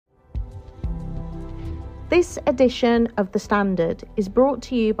This edition of The Standard is brought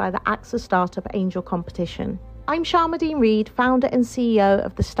to you by the AXA Startup Angel Competition. I'm Sharmadean Reid, founder and CEO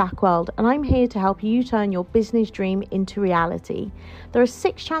of The Stack World, and I'm here to help you turn your business dream into reality. There are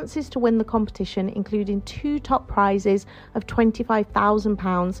 6 chances to win the competition, including 2 top prizes of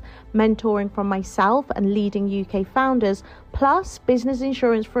 £25,000, mentoring from myself and leading UK founders, plus business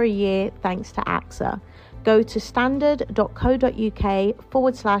insurance for a year thanks to AXA. Go to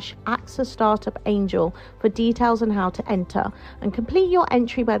standard.co.uk/AXA Startup Angel for details on how to enter and complete your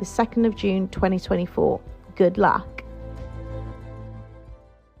entry by the 2nd of June 2024. Good luck.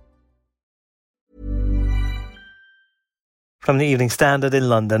 From the Evening Standard in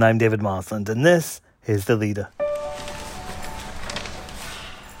London, I'm David Marsland, and this is The Leader.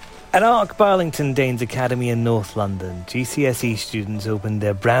 At Ark Burlington Danes Academy in North London, GCSE students opened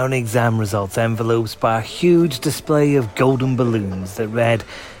their Brown exam results envelopes by a huge display of golden balloons that read,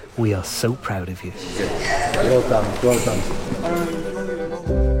 "We are so proud of you." Well done, well done.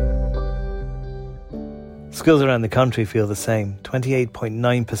 Schools around the country feel the same.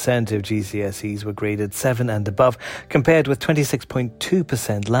 28.9% of GCSEs were graded 7 and above, compared with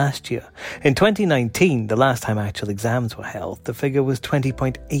 26.2% last year. In 2019, the last time actual exams were held, the figure was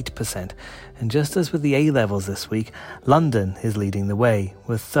 20.8%. And just as with the A-levels this week, London is leading the way,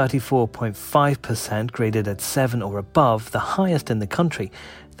 with 34.5% graded at 7 or above, the highest in the country,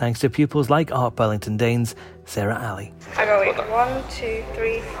 thanks to pupils like Ark Burlington Danes' Sarah Alley. I got 1, 2,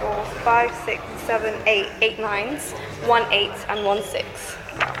 3, 4, 5, 6, 7, 8, 8 9s, 1 8 and 1 6.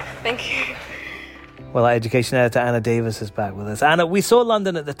 Thank you. Well, our education editor Anna Davis is back with us. Anna, we saw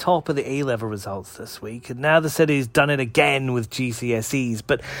London at the top of the A-level results this week, and now the city's done it again with GCSEs.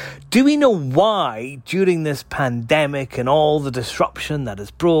 But do we know why, during this pandemic and all the disruption that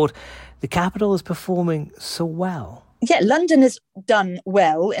has brought, the capital is performing so well? Yeah, London has done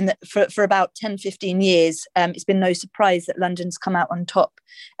well for about 10, 15 years. It's been no surprise that London's come out on top.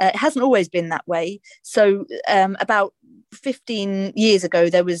 It hasn't always been that way. So about 15 years ago,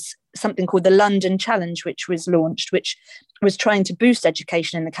 there was something called the London Challenge, which was launched, which was trying to boost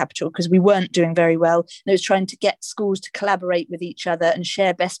education in the capital because we weren't doing very well. And it was trying to get schools to collaborate with each other and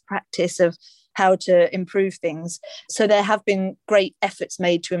share best practice of how to improve things. So there have been great efforts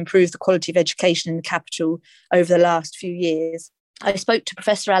made to improve the quality of education in the capital over the last few years. I spoke to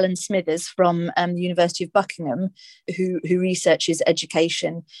Professor Alan Smithers from the University of Buckingham, who researches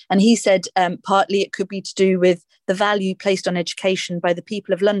education. And he said partly it could be to do with the value placed on education by the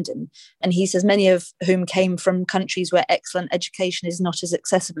people of London. And he says many of whom came from countries where excellent education is not as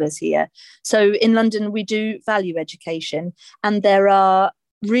accessible as here. So in London, we do value education, and there are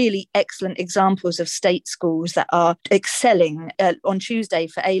really excellent examples of state schools that are excelling. On Tuesday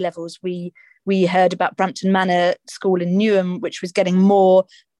for A-levels, we heard about Brampton Manor School in Newham, which was getting more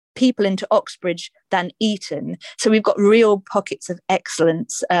people into Oxbridge than Eton. So we've got real pockets of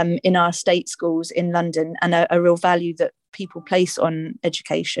excellence in our state schools in London, and a real value that people place on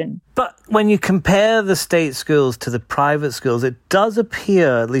education. But when you compare the state schools to the private schools, it does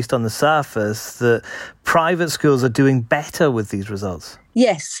appear, at least on the surface, that private schools are doing better with these results.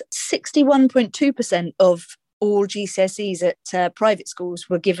 Yes, 61.2% of all GCSEs at private schools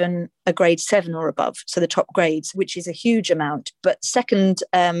were given a grade 7 or above, so the top grades, which is a huge amount. But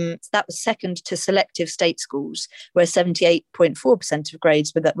that was second to selective state schools, where 78.4% of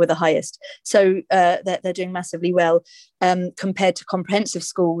grades were the highest. So they're doing massively well compared to comprehensive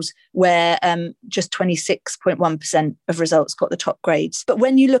schools, where just 26.1% of results got the top grades. But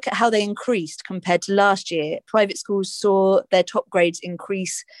when you look at how they increased compared to last year, private schools saw their top grades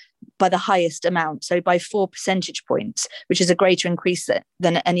increase by the highest amount, so by 4 percentage points, which is a greater increase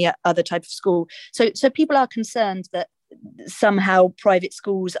than any other type of school. So people are concerned that somehow private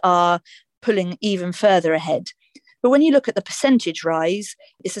schools are pulling even further ahead. But when you look at the percentage rise,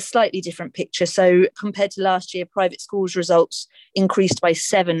 it's a slightly different picture. So compared to last year, private schools' results increased by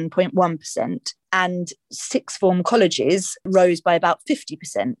 7.1%, and sixth form colleges rose by about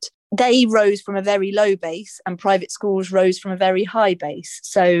 50%. They rose from a very low base, and private schools rose from a very high base.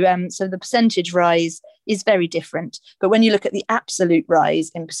 So the percentage rise is very different. But when you look at the absolute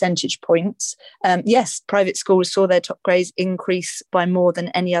rise in percentage points, yes, private schools saw their top grades increase by more than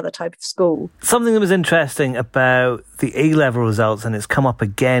any other type of school. Something that was interesting about the A-level results, and it's come up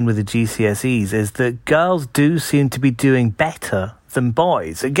again with the GCSEs, is that girls do seem to be doing better than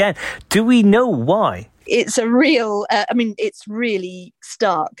boys. Again, do we know why? It's it's really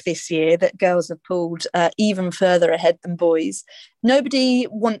stark this year that girls have pulled even further ahead than boys. Nobody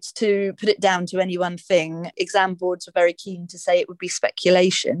wants to put it down to any one thing. Exam boards are very keen to say it would be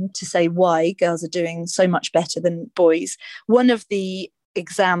speculation to say why girls are doing so much better than boys. One of the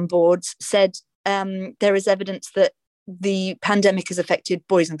exam boards said there is evidence that the pandemic has affected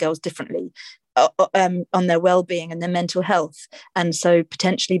boys and girls differently on their well-being and their mental health. And so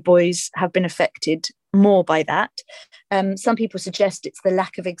potentially boys have been affected more by that. Some people suggest it's the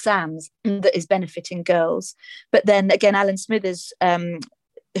lack of exams that is benefiting girls. But then again, Alan Smithers,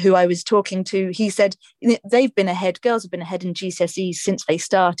 who I was talking to, he said they've been ahead, girls have been ahead in GCSEs since they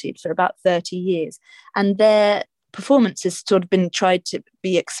started for about 30 years. And their performance has sort of been tried to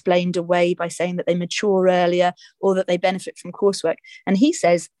be explained away by saying that they mature earlier or that they benefit from coursework. And he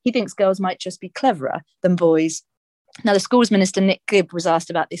says he thinks girls might just be cleverer than boys. Now, the schools minister, Nick Gibb, was asked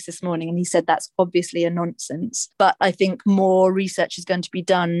about this morning, and he said that's obviously a nonsense. But I think more research is going to be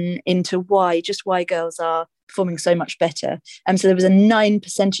done into why girls are performing so much better. So there was a 9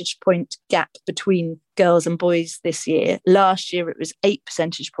 percentage point gap between girls and boys this year. Last year, it was 8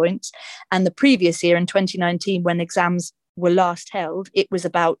 percentage points. And the previous year, in 2019, when exams were last held, it was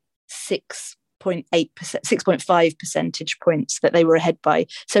about 6.5 percentage points that they were ahead by.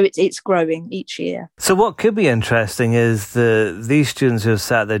 So it's growing each year. So what could be interesting is these students who have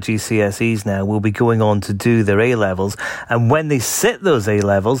sat their GCSEs now will be going on to do their A-levels. And when they sit those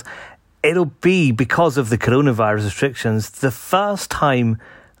A-levels, it'll be, because of the coronavirus restrictions, the first time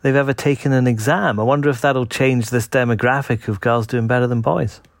they've ever taken an exam. I wonder if that'll change this demographic of girls doing better than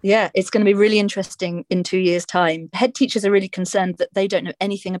boys. Yeah, it's going to be really interesting in 2 years' time. Head teachers are really concerned that they don't know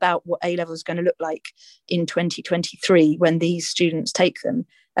anything about what A-level is going to look like in 2023 when these students take them.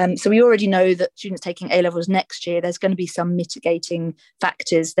 So we already know that students taking A-levels next year, there's going to be some mitigating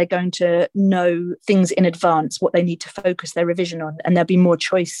factors. They're going to know things in advance, what they need to focus their revision on, and there'll be more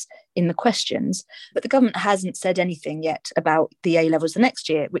choice in the questions. But the government hasn't said anything yet about the A-levels the next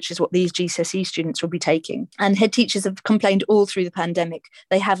year, which is what these GCSE students will be taking. And head teachers have complained all through the pandemic.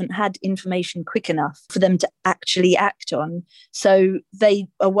 They haven't had information quick enough for them to actually act on. So they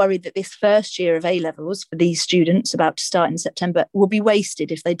are worried that this first year of A-levels for these students about to start in September will be wasted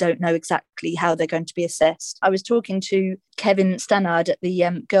if they don't know exactly how they're going to be assessed. I was talking to Kevin Stannard at the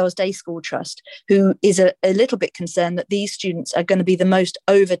Girls' Day School Trust, who is a little bit concerned that these students are going to be the most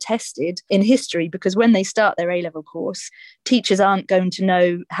over-tested in history, because when they start their A-level course, teachers aren't going to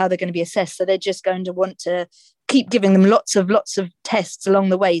know how they're going to be assessed. So they're just going to want to keep giving them lots of tests along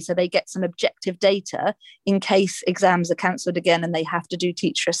the way so they get some objective data in case exams are cancelled again and they have to do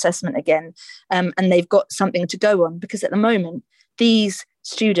teacher assessment again. And they've got something to go on, because at the moment, these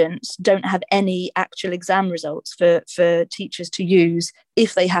students don't have any actual exam results for teachers to use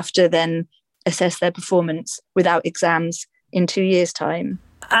if they have to then assess their performance without exams in 2 years' time.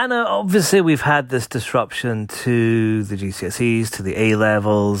 Anna, obviously we've had this disruption to the GCSEs, to the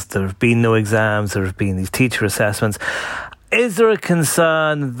A-levels. There have been no exams. There have been these teacher assessments. Is there a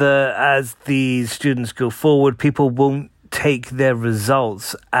concern that as these students go forward, people won't take their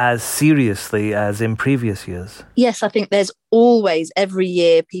results as seriously as in previous years? Yes, I think there's always, every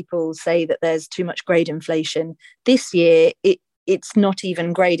year, people say that there's too much grade inflation. This year, it's not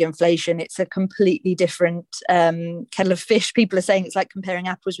even grade inflation. It's a completely different kettle of fish. People are saying it's like comparing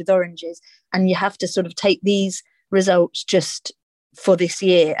apples with oranges, and you have to sort of take these results just for this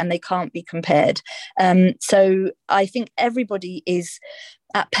year and they can't be compared. So I think everybody is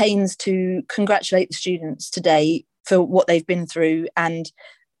at pains to congratulate the students today for what they've been through. And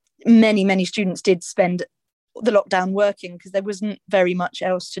many students did spend the lockdown working because there wasn't very much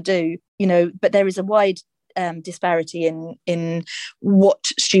else to do, but there is a wide disparity in what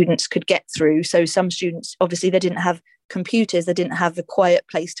students could get through. So some students, obviously, they didn't have computers, they didn't have a quiet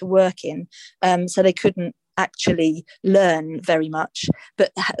place to work in, so they couldn't actually learn very much.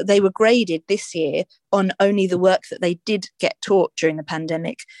 But they were graded this year on only the work that they did get taught during the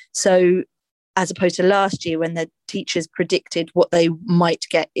pandemic. So as opposed to last year when the teachers predicted what they might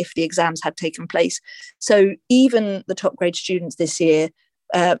get if the exams had taken place. So even the top grade students this year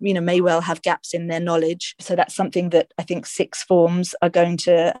may well have gaps in their knowledge. So that's something that I think sixth forms are going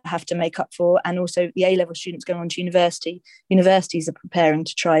to have to make up for. And also the A-level students going on to university. Universities are preparing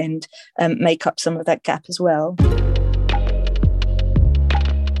to try and make up some of that gap as well.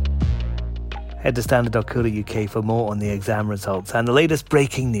 Head to standard.co.uk for more on the exam results and the latest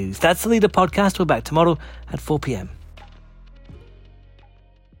breaking news. That's the Leader Podcast. We're back tomorrow at 4 p.m.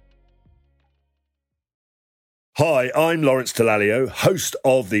 Hi, I'm Lawrence Dallaglio, host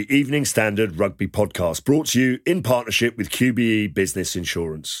of the Evening Standard Rugby Podcast, brought to you in partnership with QBE Business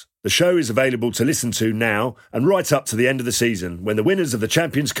Insurance. The show is available to listen to now and right up to the end of the season, when the winners of the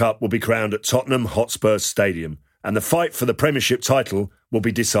Champions Cup will be crowned at Tottenham Hotspur Stadium, and the fight for the Premiership title will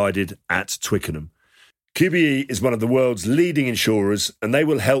be decided at Twickenham. QBE is one of the world's leading insurers, and they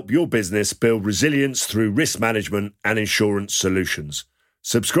will help your business build resilience through risk management and insurance solutions.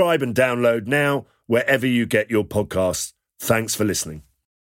 Subscribe and download now wherever you get your podcasts. Thanks for listening.